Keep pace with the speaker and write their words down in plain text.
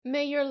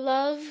May your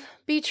love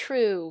be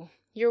true,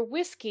 your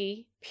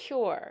whiskey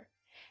pure,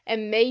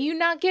 and may you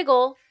not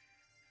giggle,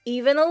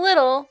 even a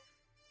little,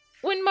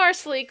 when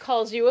Marsley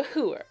calls you a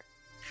hooer.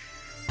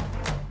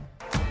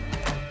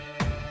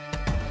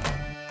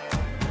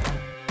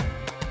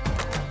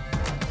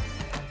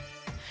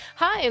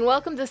 Hi, and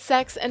welcome to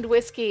Sex and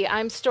Whiskey.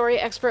 I'm story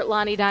expert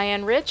Lonnie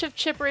Diane Rich of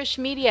Chipperish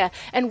Media,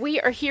 and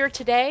we are here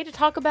today to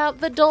talk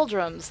about The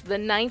Doldrums, the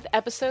 9th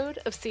episode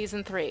of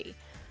Season 3.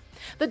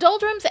 The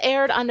Doldrums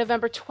aired on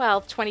November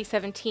 12,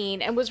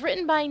 2017, and was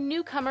written by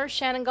newcomer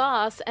Shannon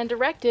Goss and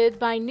directed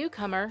by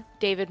newcomer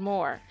David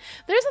Moore.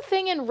 There's a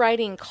thing in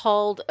writing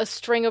called a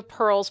string of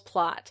pearls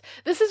plot.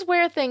 This is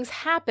where things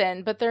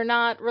happen, but they're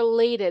not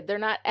related, they're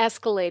not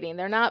escalating,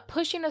 they're not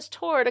pushing us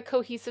toward a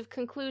cohesive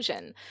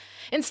conclusion.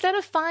 Instead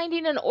of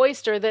finding an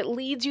oyster that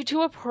leads you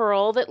to a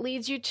pearl, that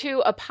leads you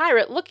to a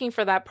pirate looking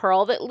for that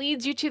pearl, that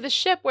leads you to the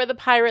ship where the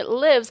pirate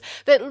lives,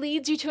 that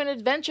leads you to an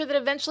adventure that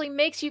eventually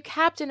makes you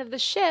captain of the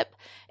ship,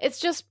 it's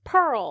just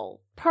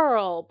pearl,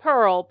 pearl,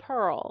 pearl,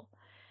 pearl.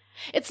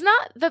 It's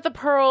not that the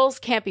pearls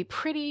can't be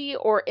pretty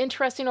or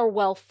interesting or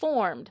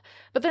well-formed,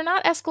 but they're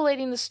not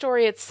escalating the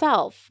story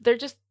itself. They're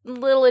just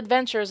little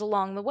adventures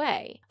along the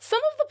way.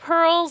 Some of the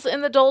pearls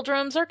in the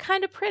Doldrums are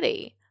kind of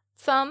pretty.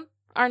 Some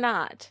are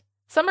not.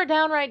 Some are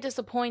downright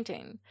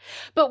disappointing.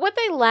 But what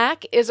they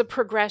lack is a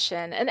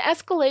progression, an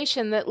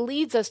escalation that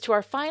leads us to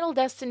our final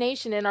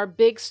destination in our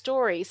big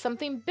story,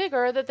 something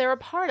bigger that they're a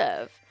part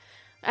of.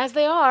 As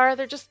they are,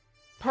 they're just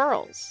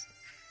pearls.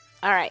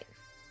 All right,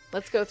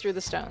 let's go through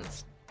the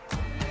stones.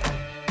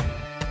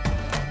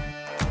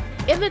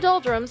 In the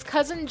Doldrums,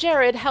 cousin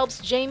Jared helps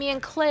Jamie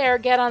and Claire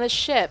get on a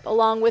ship,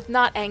 along with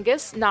not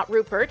Angus, not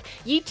Rupert,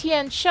 Yi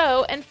Tian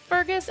Cho, and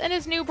Fergus and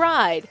his new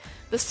bride,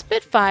 the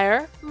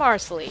Spitfire,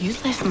 Marsley. You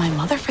left my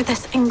mother for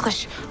this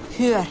English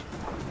whore,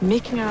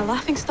 making her a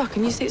laughingstock,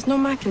 and you say it's no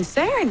my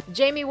concern.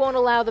 Jamie won't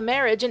allow the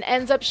marriage and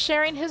ends up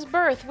sharing his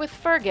berth with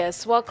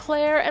Fergus, while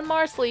Claire and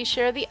Marsley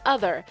share the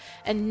other,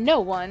 and no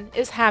one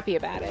is happy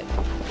about it.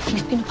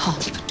 We've been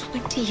pals for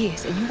 20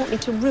 years, and you want me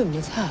to room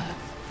with her?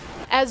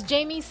 As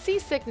Jamie's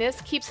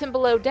seasickness keeps him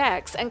below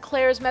decks and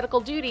Claire's medical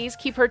duties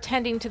keep her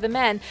tending to the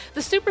men,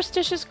 the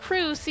superstitious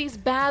crew sees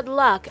bad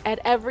luck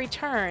at every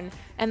turn,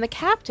 and the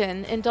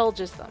captain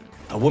indulges them.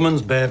 A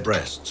woman's bare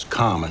breasts,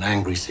 calm an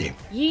angry sea.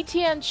 Yi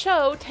Tian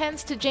Cho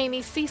tends to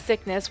Jamie's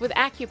seasickness with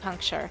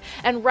acupuncture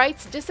and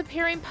writes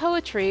disappearing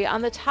poetry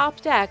on the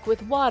top deck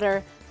with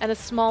water and a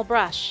small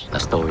brush. The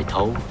story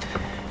told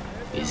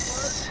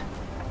is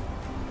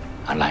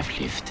a life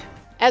lived.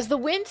 As the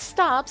wind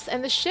stops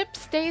and the ship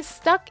stays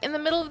stuck in the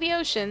middle of the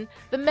ocean,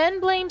 the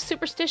men blame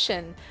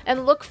superstition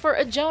and look for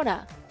a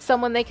Jonah,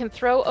 someone they can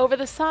throw over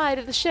the side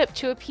of the ship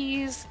to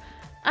appease,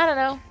 I don't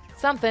know,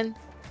 something.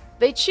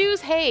 They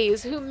choose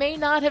Hayes, who may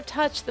not have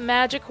touched the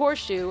magic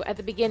horseshoe at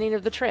the beginning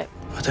of the trip.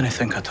 I didn't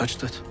think I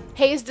touched it.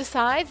 Hayes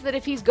decides that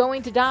if he's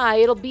going to die,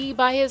 it'll be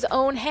by his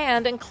own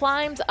hand and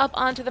climbs up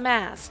onto the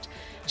mast.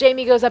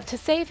 Jamie goes up to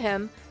save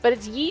him, but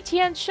it's Yi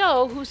Tian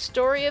Cho whose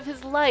story of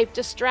his life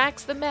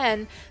distracts the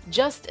men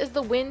just as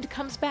the wind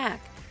comes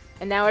back.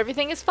 And now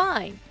everything is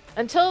fine,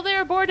 until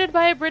they're boarded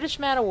by a British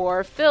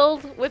man-o-war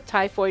filled with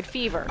typhoid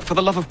fever. For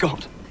the love of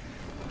God,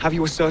 have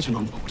you a surgeon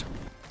on board?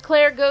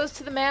 Claire goes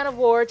to the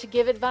man-of-war to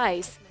give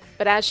advice,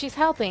 but as she's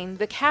helping,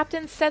 the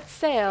captain sets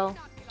sail,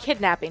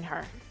 kidnapping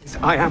her.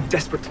 I am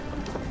desperate.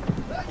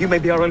 You may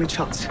be our only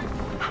chance.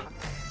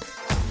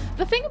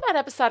 The thing about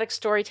episodic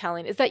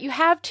storytelling is that you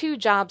have two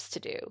jobs to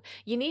do.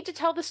 You need to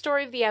tell the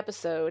story of the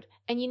episode,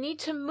 and you need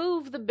to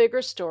move the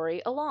bigger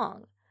story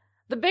along.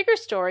 The bigger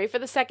story for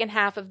the second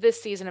half of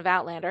this season of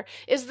Outlander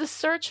is the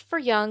search for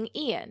young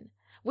Ian.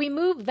 We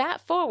move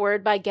that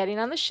forward by getting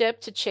on the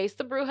ship to chase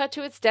the Bruja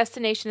to its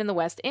destination in the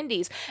West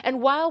Indies,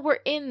 and while we're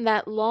in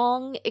that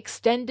long,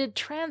 extended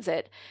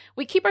transit,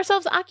 we keep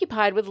ourselves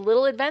occupied with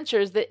little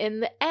adventures that in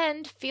the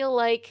end feel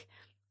like,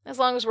 as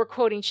long as we're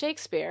quoting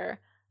Shakespeare,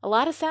 a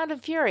lot of sound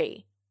and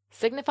fury,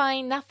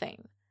 signifying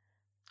nothing.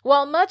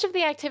 While much of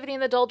the activity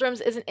in the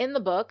Doldrums isn't in the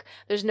book,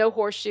 there's no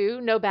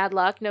horseshoe, no bad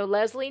luck, no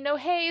Leslie, no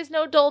Hayes,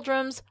 no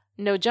Doldrums,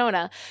 no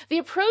Jonah. The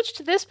approach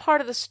to this part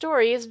of the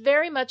story is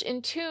very much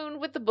in tune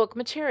with the book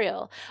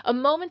material, a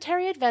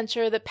momentary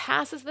adventure that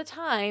passes the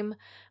time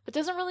but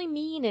doesn't really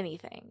mean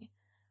anything.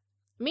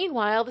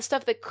 Meanwhile, the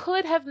stuff that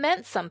could have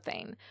meant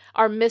something,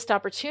 our missed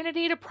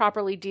opportunity to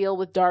properly deal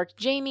with Dark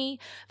Jamie,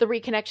 the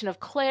reconnection of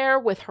Claire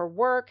with her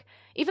work,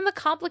 even the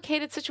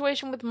complicated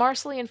situation with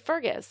Marsley and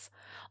Fergus,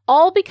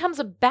 all becomes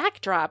a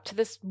backdrop to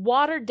this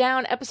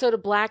watered-down episode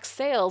of Black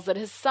Sails that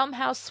has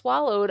somehow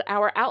swallowed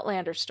our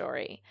Outlander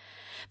story.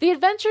 The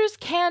adventures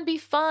can be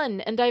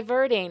fun and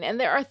diverting, and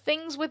there are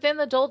things within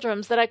the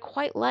Doldrums that I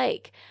quite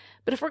like.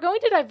 But if we're going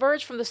to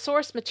diverge from the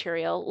source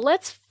material,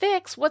 let's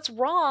fix what's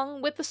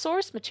wrong with the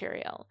source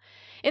material.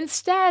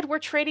 Instead, we're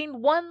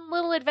trading one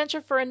little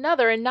adventure for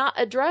another and not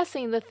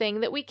addressing the thing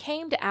that we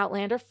came to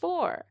Outlander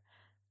for.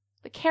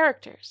 The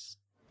characters.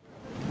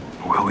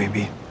 Will we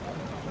be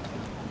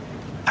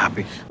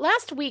happy?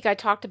 Last week I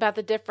talked about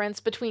the difference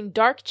between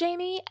Dark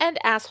Jamie and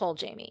Asshole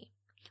Jamie.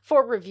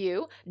 For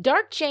review,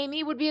 Dark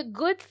Jamie would be a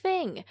good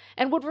thing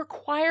and would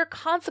require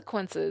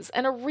consequences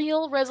and a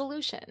real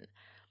resolution.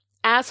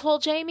 Asshole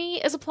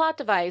Jamie is a plot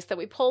device that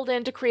we pulled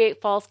in to create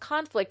false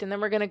conflict, and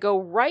then we're going to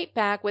go right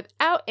back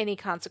without any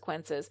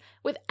consequences,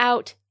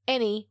 without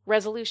any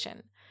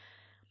resolution.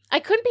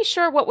 I couldn't be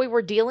sure what we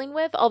were dealing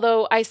with,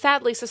 although I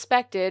sadly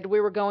suspected we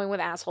were going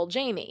with Asshole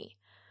Jamie.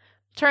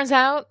 Turns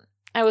out,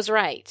 I was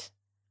right.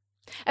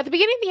 At the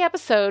beginning of the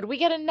episode, we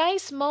get a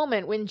nice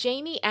moment when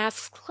Jamie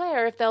asks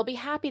Claire if they'll be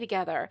happy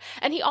together,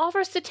 and he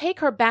offers to take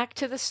her back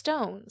to the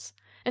Stones.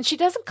 And she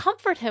doesn't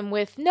comfort him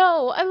with,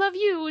 "No, I love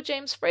you,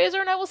 James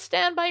Fraser, and I will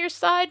stand by your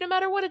side no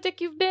matter what a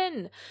dick you've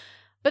been."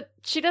 But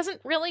she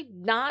doesn't really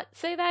not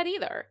say that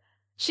either.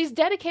 She's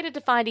dedicated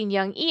to finding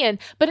young Ian,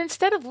 but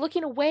instead of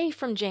looking away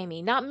from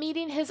Jamie, not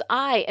meeting his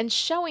eye, and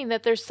showing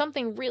that there's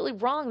something really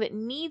wrong that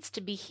needs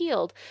to be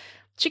healed,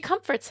 she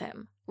comforts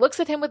him, looks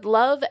at him with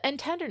love and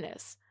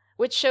tenderness,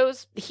 which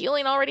shows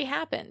healing already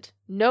happened.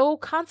 No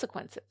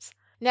consequences.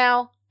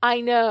 Now, I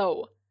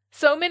know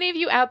so many of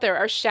you out there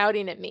are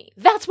shouting at me,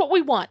 "That's what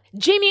we want,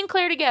 Jamie and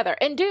Claire together."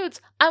 And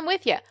dudes, I'm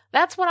with you.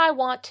 That's what I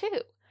want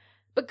too.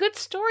 But good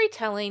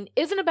storytelling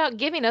isn't about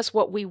giving us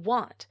what we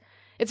want.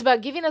 It's about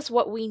giving us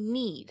what we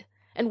need.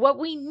 And what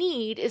we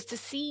need is to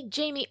see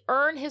Jamie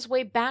earn his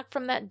way back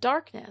from that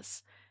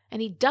darkness.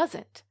 And he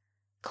doesn't.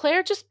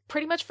 Claire just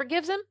pretty much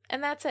forgives him,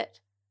 and that's it.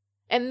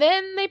 And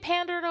then they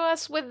pander to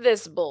us with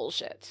this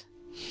bullshit.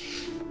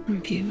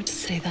 If you were to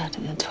say that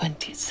in the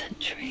 20th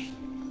century,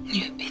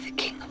 you'd be the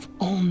king of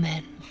all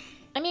men.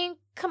 I mean,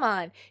 come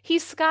on.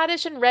 He's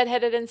Scottish and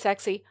redheaded and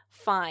sexy.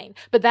 Fine.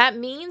 But that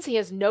means he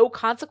has no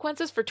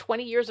consequences for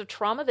 20 years of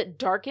trauma that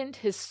darkened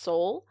his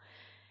soul?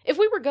 If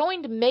we were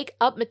going to make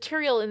up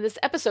material in this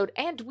episode,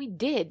 and we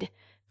did,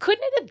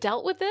 couldn't it have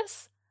dealt with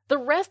this? The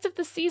rest of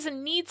the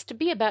season needs to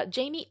be about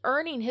Jamie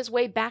earning his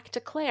way back to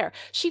Claire.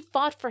 She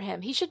fought for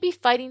him. He should be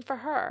fighting for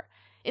her.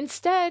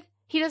 Instead,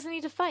 he doesn't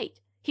need to fight.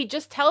 He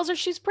just tells her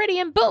she's pretty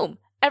and boom,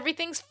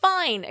 everything's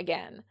fine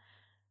again.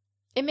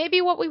 It may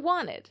be what we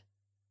wanted,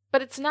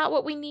 but it's not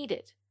what we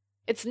needed.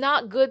 It's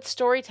not good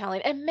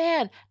storytelling. And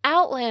man,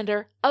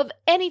 Outlander, of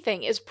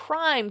anything, is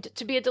primed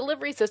to be a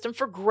delivery system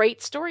for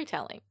great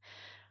storytelling.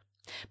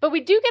 But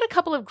we do get a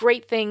couple of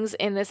great things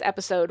in this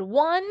episode.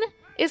 One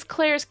is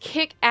Claire's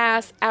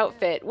kick-ass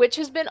outfit, which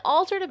has been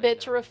altered a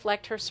bit to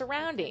reflect her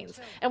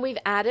surroundings, and we've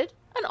added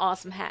an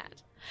awesome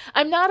hat.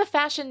 I'm not a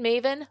fashion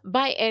maven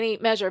by any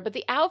measure, but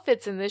the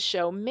outfits in this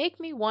show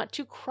make me want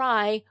to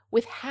cry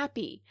with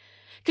happy.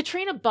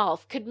 Katrina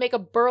Balfe could make a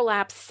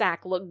burlap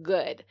sack look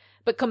good,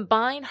 but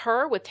combine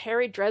her with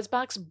Terry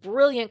Dresbach's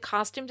brilliant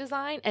costume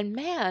design, and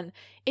man,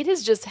 it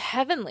is just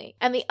heavenly.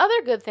 And the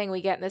other good thing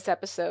we get in this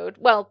episode,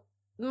 well,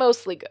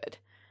 mostly good,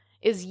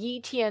 is Yi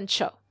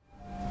Tian-cho.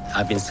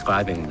 I've been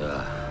scribing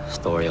the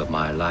story of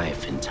my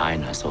life in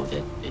China so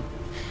that it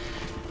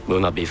will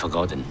not be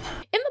forgotten.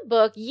 In the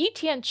book, Yi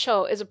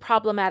Tian-cho is a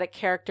problematic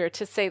character,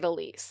 to say the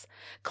least.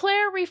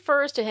 Claire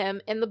refers to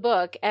him in the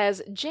book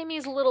as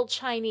Jamie's little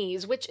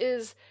Chinese, which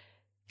is,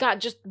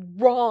 just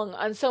wrong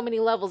on so many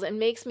levels and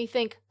makes me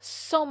think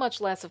so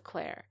much less of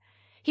Claire.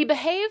 He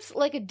behaves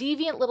like a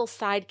deviant little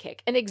sidekick,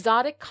 an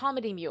exotic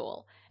comedy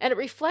mule, and it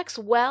reflects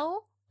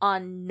well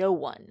on no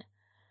one.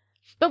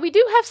 But we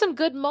do have some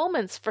good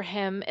moments for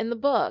him in the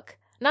book.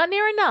 Not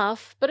near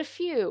enough, but a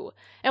few,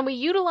 and we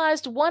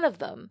utilized one of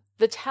them,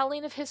 the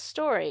telling of his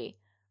story,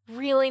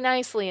 really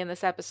nicely in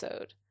this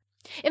episode.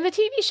 In the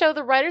TV show,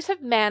 the writers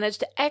have managed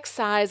to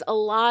excise a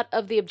lot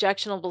of the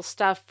objectionable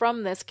stuff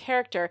from this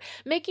character,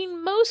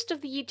 making most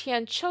of the Yi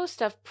Tian-cho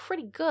stuff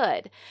pretty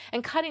good,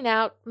 and cutting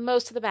out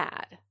most of the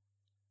bad.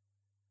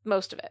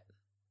 Most of it.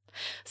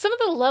 Some of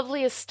the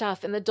loveliest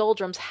stuff in the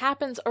doldrums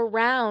happens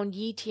around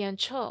Yi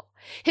Tian-cho.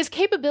 His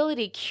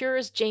capability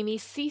cures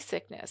Jamie's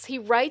seasickness. He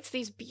writes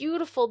these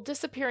beautiful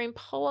disappearing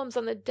poems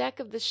on the deck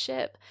of the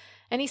ship,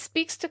 and he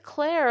speaks to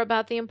Claire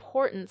about the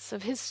importance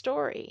of his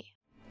story.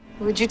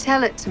 Would you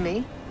tell it to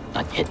me?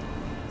 Not yet.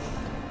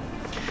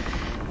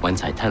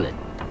 Once I tell it,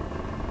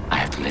 I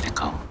have to let it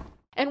go.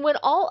 And when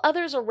all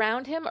others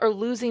around him are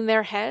losing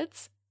their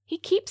heads, he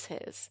keeps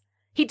his.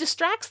 He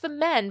distracts the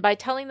men by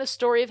telling the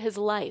story of his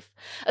life,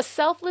 a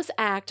selfless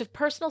act of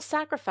personal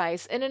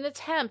sacrifice in an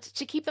attempt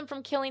to keep them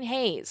from killing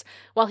Hayes,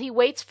 while he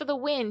waits for the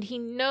wind he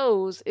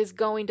knows is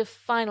going to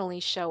finally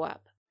show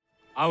up.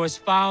 I was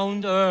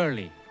found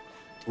early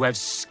to have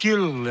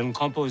skill in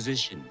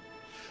composition,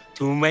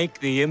 to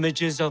make the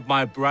images of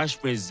my brush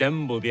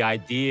resemble the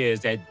ideas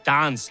that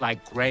dance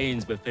like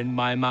grains within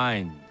my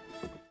mind.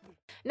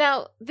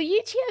 Now, the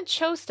Yi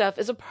Tian-cho stuff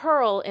is a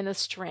pearl in a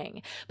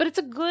string, but it's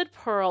a good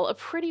pearl, a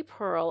pretty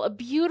pearl, a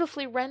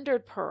beautifully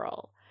rendered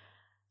pearl.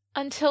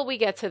 Until we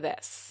get to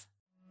this.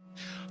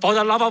 For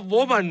the love of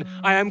woman,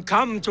 I am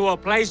come to a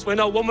place where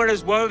no woman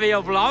is worthy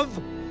of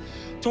love,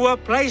 to a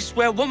place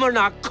where women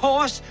are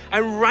coarse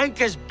and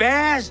rank as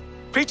bears,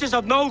 creatures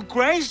of no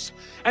grace,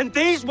 and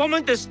these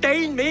women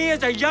disdain me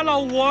as a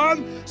yellow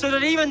worm, so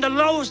that even the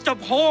lowest of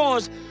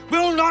whores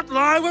will not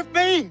lie with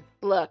me.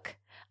 Look,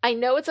 I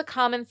know it's a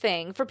common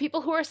thing for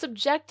people who are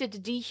subjected to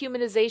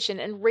dehumanization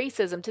and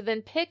racism to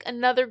then pick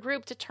another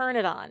group to turn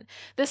it on.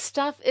 This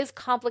stuff is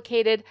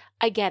complicated,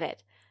 I get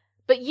it.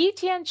 But Yi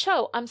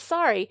Tian-cho, I'm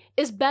sorry,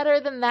 is better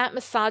than that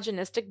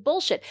misogynistic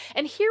bullshit.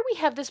 And here we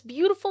have this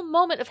beautiful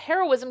moment of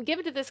heroism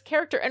given to this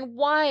character, and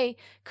why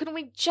couldn't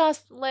we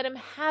just let him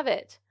have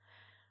it?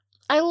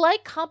 I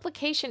like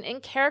complication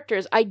in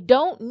characters. I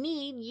don't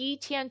need Yi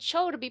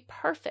Tian-cho to be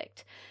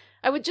perfect.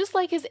 I would just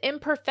like his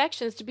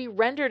imperfections to be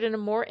rendered in a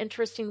more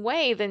interesting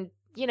way than,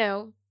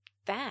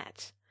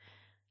 that.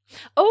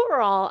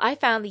 Overall, I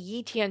found the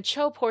Yi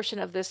Tian-cho portion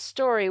of this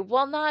story,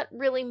 while not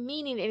really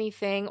meaning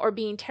anything or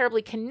being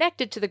terribly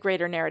connected to the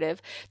greater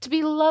narrative, to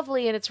be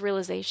lovely in its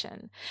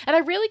realization. And I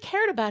really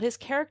cared about his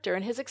character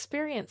and his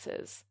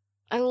experiences.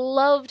 I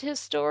loved his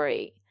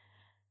story,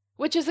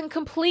 which is in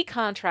complete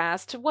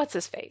contrast to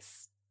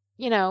what's-his-face.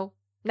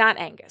 Not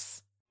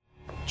Angus.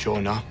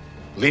 Jonah.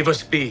 Leave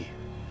us be.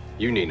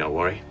 You need no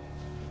worry.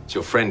 It's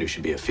your friend who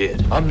should be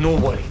afeared. I'm no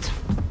worried.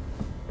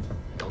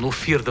 Don't no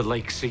fear the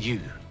likes of you.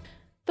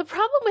 The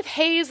problem with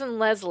Hayes and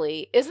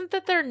Leslie isn't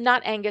that they're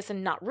not Angus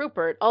and not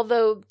Rupert,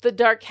 although the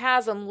dark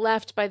chasm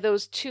left by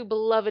those two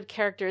beloved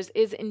characters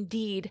is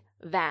indeed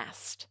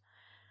vast.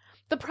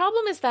 The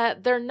problem is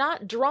that they're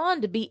not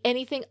drawn to be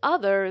anything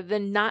other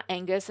than not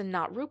Angus and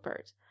not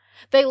Rupert.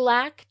 They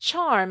lack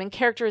charm and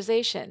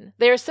characterization.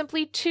 They are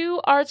simply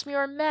two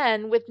Ardsmuir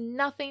men with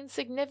nothing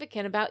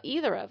significant about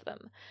either of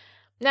them.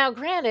 Now,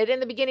 granted, in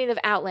the beginning of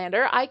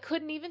Outlander, I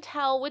couldn't even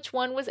tell which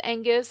one was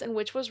Angus and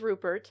which was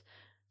Rupert.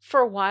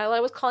 For a while,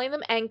 I was calling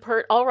them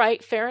Angpert. All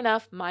right, fair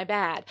enough, my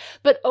bad.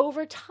 But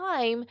over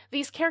time,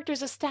 these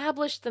characters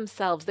established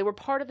themselves. They were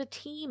part of the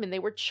team, and they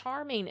were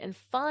charming and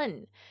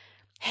fun.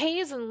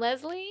 Hayes and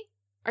Leslie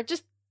are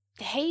just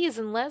Hayes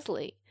and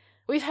Leslie.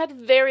 We've had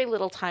very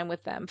little time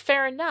with them,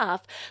 fair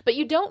enough, but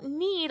you don't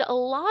need a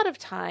lot of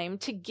time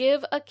to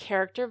give a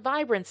character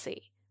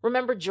vibrancy.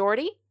 Remember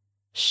Geordie?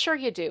 Sure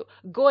you do.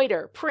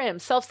 Goiter, prim,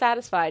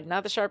 self-satisfied,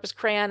 not the sharpest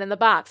crayon in the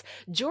box.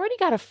 Geordie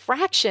got a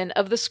fraction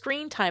of the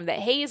screen time that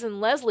Hayes and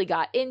Leslie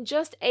got in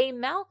just A.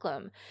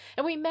 Malcolm,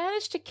 and we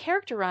managed to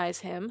characterize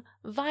him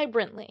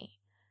vibrantly.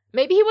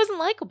 Maybe he wasn't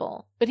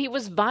likable, but he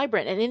was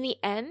vibrant, and in the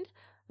end,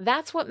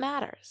 that's what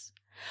matters.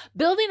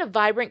 Building a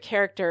vibrant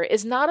character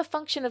is not a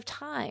function of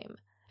time.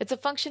 It's a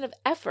function of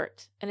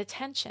effort and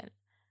attention.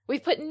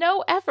 We've put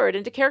no effort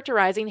into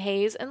characterizing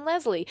Hayes and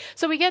Leslie,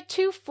 so we get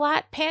two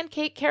flat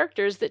pancake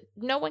characters that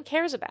no one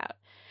cares about.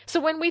 So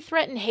when we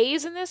threaten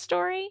Hayes in this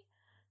story,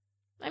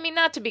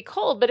 not to be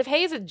cold, but if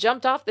Hayes had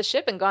jumped off the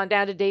ship and gone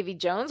down to Davy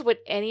Jones, would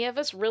any of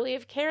us really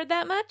have cared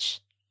that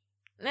much?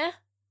 Nah.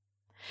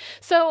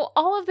 So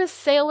all of this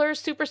sailor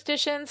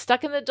superstition,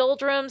 stuck in the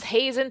doldrums,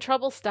 Hayes in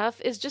trouble stuff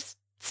is just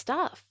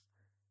stuff.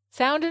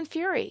 Sound and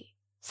fury,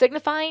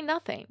 signifying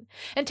nothing,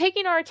 and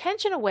taking our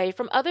attention away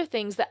from other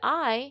things that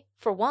I,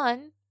 for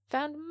one,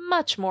 found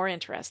much more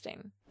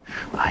interesting.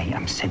 I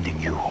am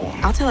sending you home.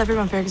 I'll tell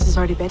everyone Fergus has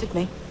already bedded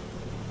me.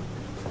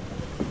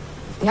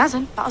 He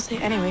hasn't, but I'll say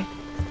it anyway.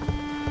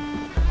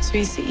 So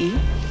you see,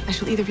 I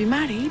shall either be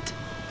married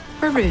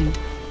or ruined.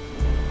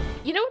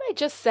 You know what I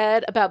just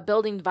said about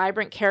building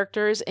vibrant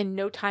characters in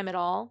no time at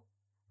all?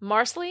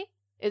 Marsley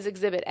is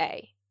Exhibit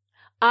A.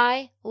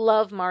 I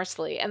love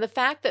Marsley, and the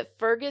fact that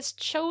Fergus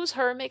chose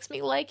her makes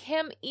me like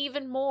him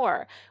even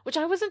more, which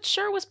I wasn't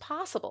sure was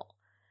possible.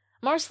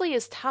 Marsley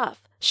is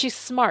tough, she's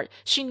smart,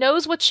 she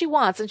knows what she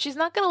wants, and she's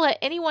not going to let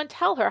anyone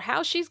tell her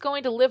how she's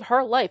going to live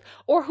her life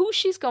or who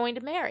she's going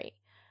to marry.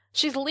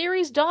 She's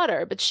Leary's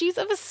daughter, but she's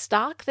of a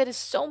stock that is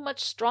so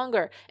much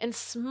stronger and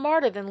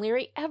smarter than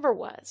Leary ever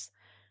was.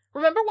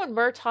 Remember when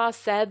Murtaugh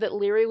said that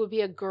Leary would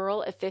be a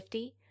girl at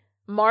 50?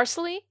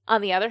 Marsley,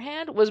 on the other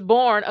hand, was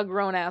born a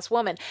grown-ass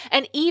woman,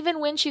 and even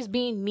when she's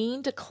being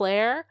mean to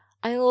Claire,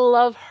 I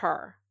love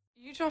her.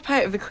 You drop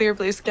out of the clear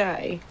blue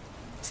sky,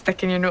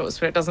 sticking your nose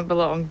where it doesn't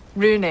belong,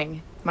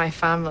 ruining my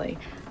family,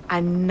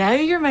 and now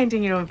you're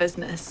minding your own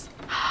business.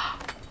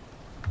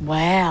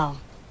 Well,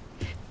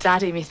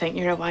 Daddy may think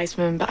you're a wise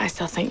woman, but I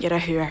still think you're a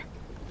whore.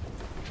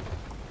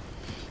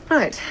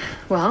 Right,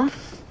 well,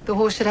 the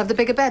horse should have the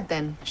bigger bed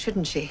then,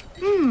 shouldn't she?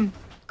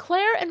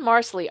 Claire and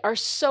Marsley are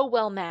so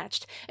well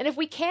matched, and if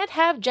we can't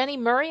have Jenny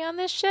Murray on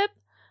this ship,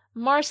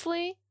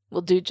 Marsley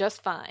will do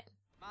just fine.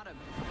 Madam,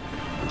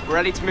 we're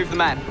ready to move the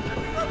men.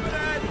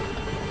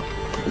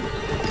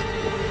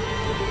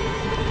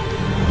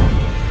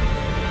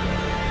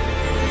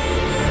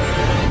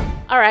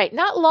 All right,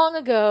 not long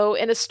ago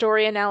in a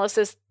story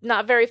analysis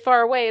not very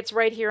far away, it's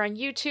right here on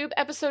YouTube,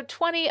 episode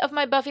 20 of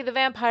my Buffy the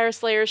Vampire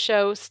Slayer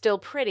show, Still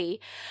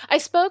Pretty, I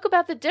spoke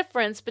about the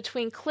difference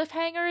between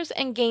cliffhangers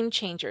and game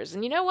changers.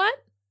 And you know what?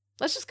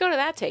 Let's just go to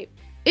that tape.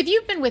 If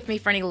you've been with me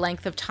for any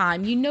length of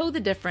time, you know the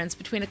difference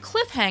between a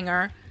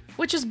cliffhanger,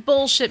 which is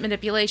bullshit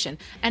manipulation,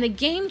 and a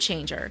game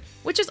changer,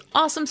 which is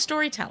awesome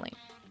storytelling.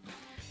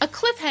 A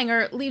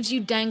cliffhanger leaves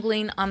you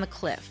dangling on the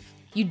cliff.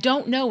 You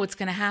don't know what's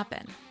going to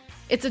happen.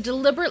 It's a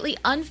deliberately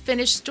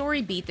unfinished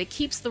story beat that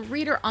keeps the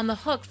reader on the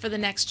hook for the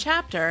next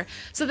chapter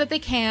so that they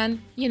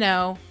can,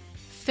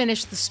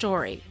 finish the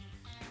story.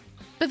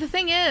 But the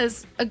thing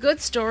is, a good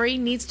story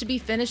needs to be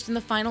finished in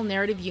the final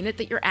narrative unit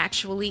that you're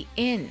actually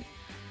in.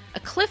 A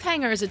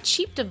cliffhanger is a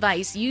cheap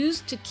device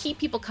used to keep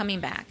people coming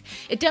back.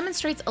 It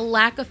demonstrates a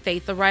lack of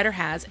faith the writer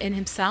has in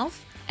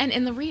himself and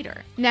in the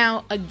reader.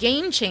 Now, a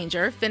game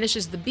changer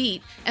finishes the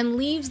beat and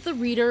leaves the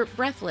reader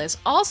breathless,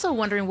 also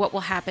wondering what will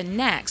happen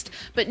next,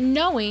 but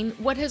knowing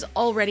what has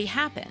already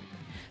happened.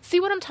 See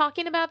what I'm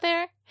talking about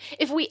there?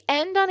 If we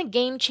end on a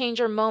game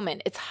changer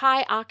moment, it's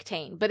high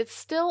octane, but it's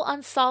still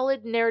on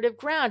solid narrative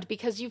ground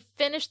because you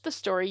finished the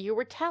story you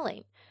were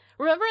telling.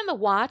 Remember in The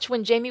Watch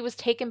when Jaime was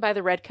taken by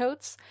the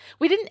Redcoats?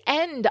 We didn't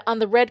end on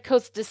the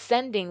Redcoats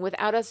descending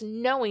without us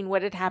knowing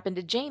what had happened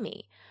to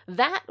Jaime.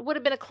 That would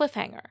have been a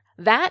cliffhanger.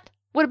 That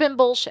would have been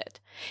bullshit.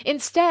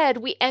 Instead,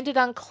 we ended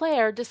on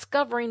Claire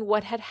discovering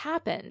what had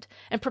happened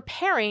and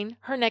preparing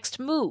her next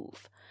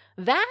move.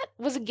 That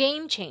was a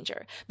game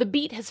changer. The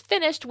beat has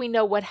finished, we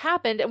know what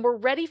happened, and we're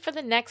ready for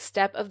the next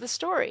step of the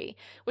story,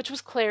 which was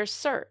Claire's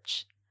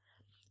search.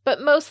 But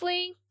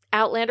mostly,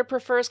 Outlander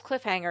prefers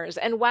cliffhangers,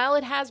 and while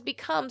it has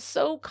become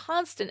so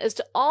constant as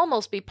to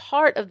almost be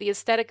part of the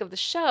aesthetic of the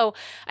show,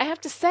 I have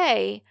to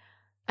say,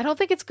 I don't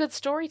think it's good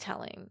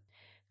storytelling.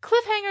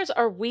 Cliffhangers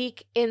are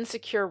weak,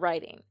 insecure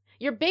writing.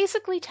 You're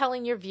basically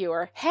telling your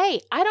viewer,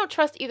 hey, I don't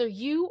trust either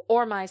you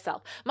or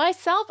myself.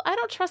 Myself, I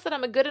don't trust that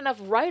I'm a good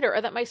enough writer or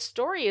that my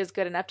story is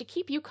good enough to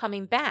keep you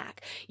coming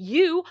back.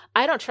 You,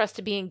 I don't trust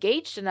to be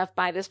engaged enough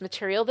by this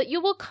material that you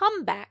will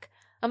come back.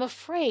 I'm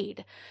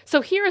afraid.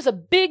 So here is a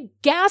big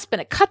gasp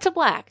and a cut to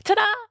black.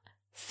 Ta-da!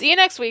 See you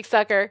next week,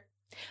 sucker.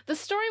 The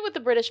story with the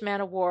British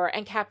man of war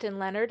and Captain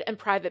Leonard and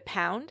Private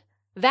Pound,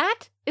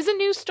 that is a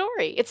new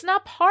story. It's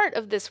not part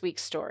of this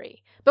week's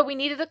story. But we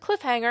needed a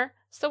cliffhanger,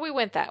 so we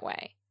went that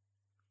way.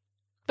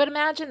 But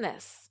imagine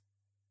this.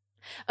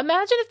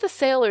 Imagine if the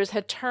sailors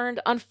had turned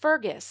on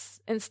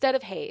Fergus instead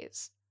of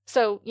Hayes.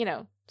 So,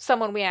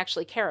 someone we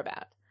actually care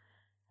about.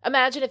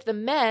 Imagine if the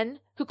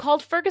men who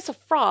called Fergus a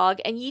frog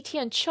and Yi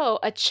Tian-cho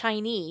a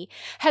Chinese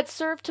had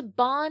served to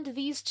bond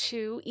these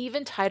two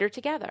even tighter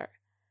together.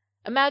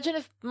 Imagine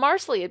if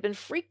Marsley had been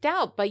freaked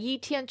out by Yi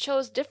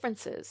Tian-cho's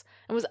differences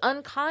and was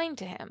unkind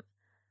to him.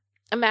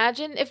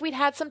 Imagine if we'd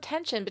had some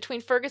tension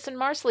between Fergus and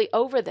Marsley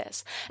over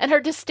this, and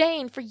her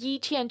disdain for Yi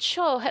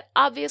Tian-cho had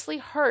obviously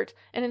hurt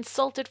and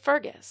insulted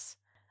Fergus.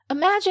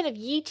 Imagine if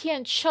Yi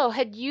Tian-cho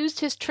had used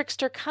his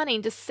trickster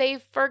cunning to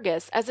save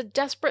Fergus as a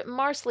desperate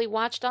Marsley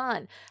watched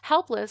on,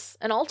 helpless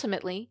and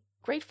ultimately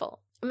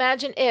grateful.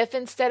 Imagine if,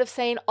 instead of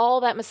saying all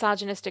that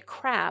misogynistic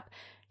crap,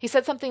 he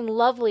said something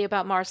lovely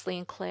about Marsley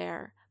and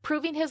Claire,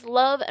 proving his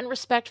love and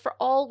respect for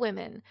all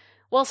women,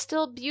 while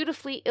still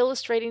beautifully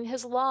illustrating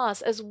his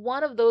loss as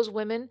one of those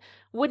women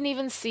wouldn't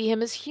even see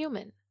him as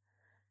human.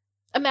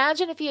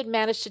 Imagine if he had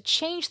managed to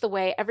change the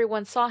way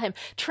everyone saw him,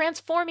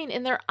 transforming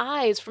in their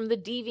eyes from the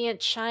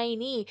deviant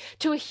Chinese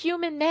to a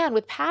human man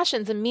with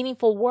passions and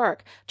meaningful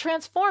work,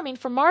 transforming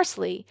for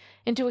Marsley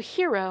into a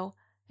hero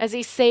as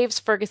he saves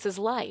Fergus's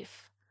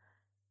life.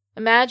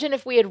 Imagine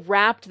if we had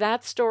wrapped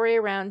that story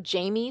around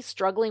Jaime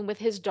struggling with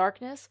his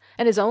darkness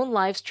and his own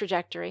life's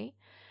trajectory,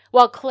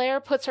 while Claire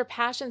puts her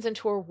passions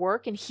into her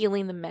work in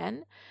healing the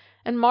men,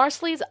 and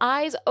Marsley's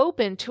eyes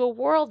open to a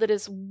world that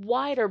is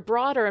wider,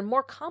 broader, and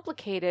more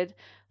complicated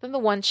than the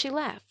one she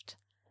left.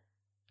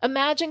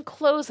 Imagine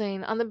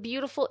closing on the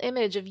beautiful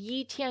image of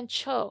Yi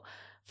Tian-cho,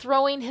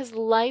 throwing his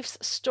life's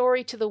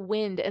story to the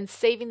wind and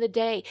saving the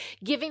day,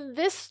 giving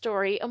this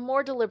story a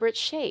more deliberate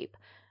shape,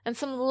 and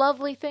some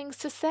lovely things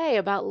to say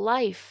about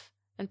life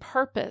and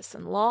purpose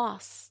and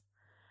loss.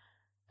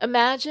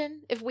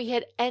 Imagine if we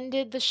had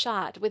ended the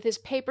shot with his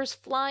papers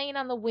flying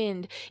on the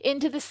wind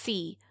into the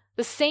sea,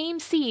 the same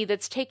sea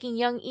that's taking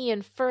young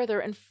Ian further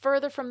and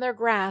further from their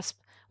grasp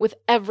with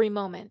every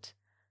moment.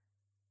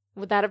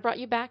 Would that have brought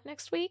you back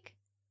next week?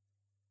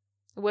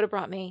 It would have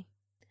brought me.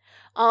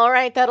 All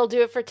right, that'll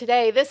do it for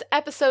today. This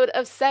episode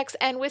of Sex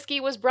and Whiskey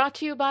was brought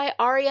to you by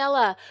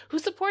Ariella, who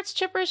supports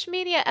Chipperish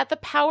Media at the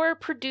power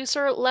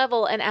producer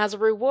level and as a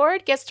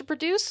reward gets to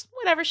produce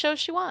whatever show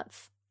she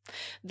wants.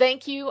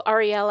 Thank you,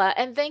 Ariella,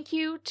 and thank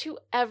you to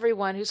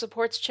everyone who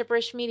supports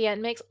Chipperish Media and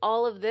makes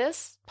all of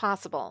this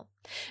possible.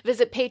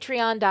 Visit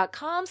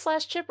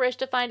patreon.com/chipperish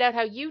to find out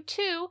how you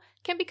too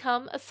can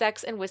become a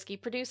Sex and Whiskey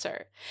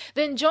producer.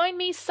 Then join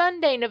me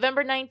Sunday,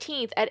 November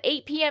 19th at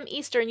 8 p.m.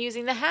 Eastern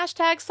using the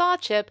hashtag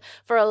SawChip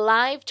for a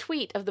live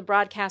tweet of the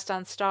broadcast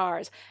on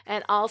Stars.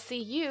 And I'll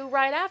see you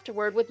right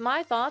afterward with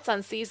my thoughts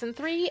on Season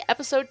 3,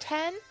 Episode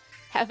 10,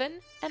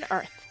 Heaven and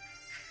Earth.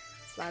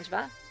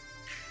 Slàinte.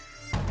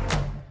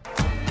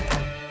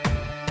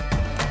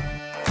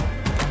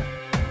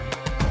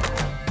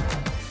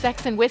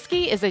 Sex and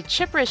Whiskey is a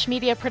Chipperish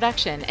Media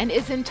production and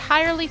is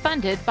entirely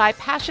funded by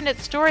passionate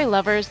story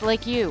lovers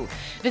like you.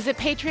 Visit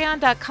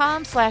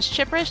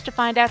patreon.com/Chipperish to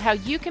find out how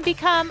you can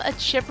become a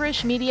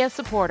Chipperish Media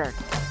supporter.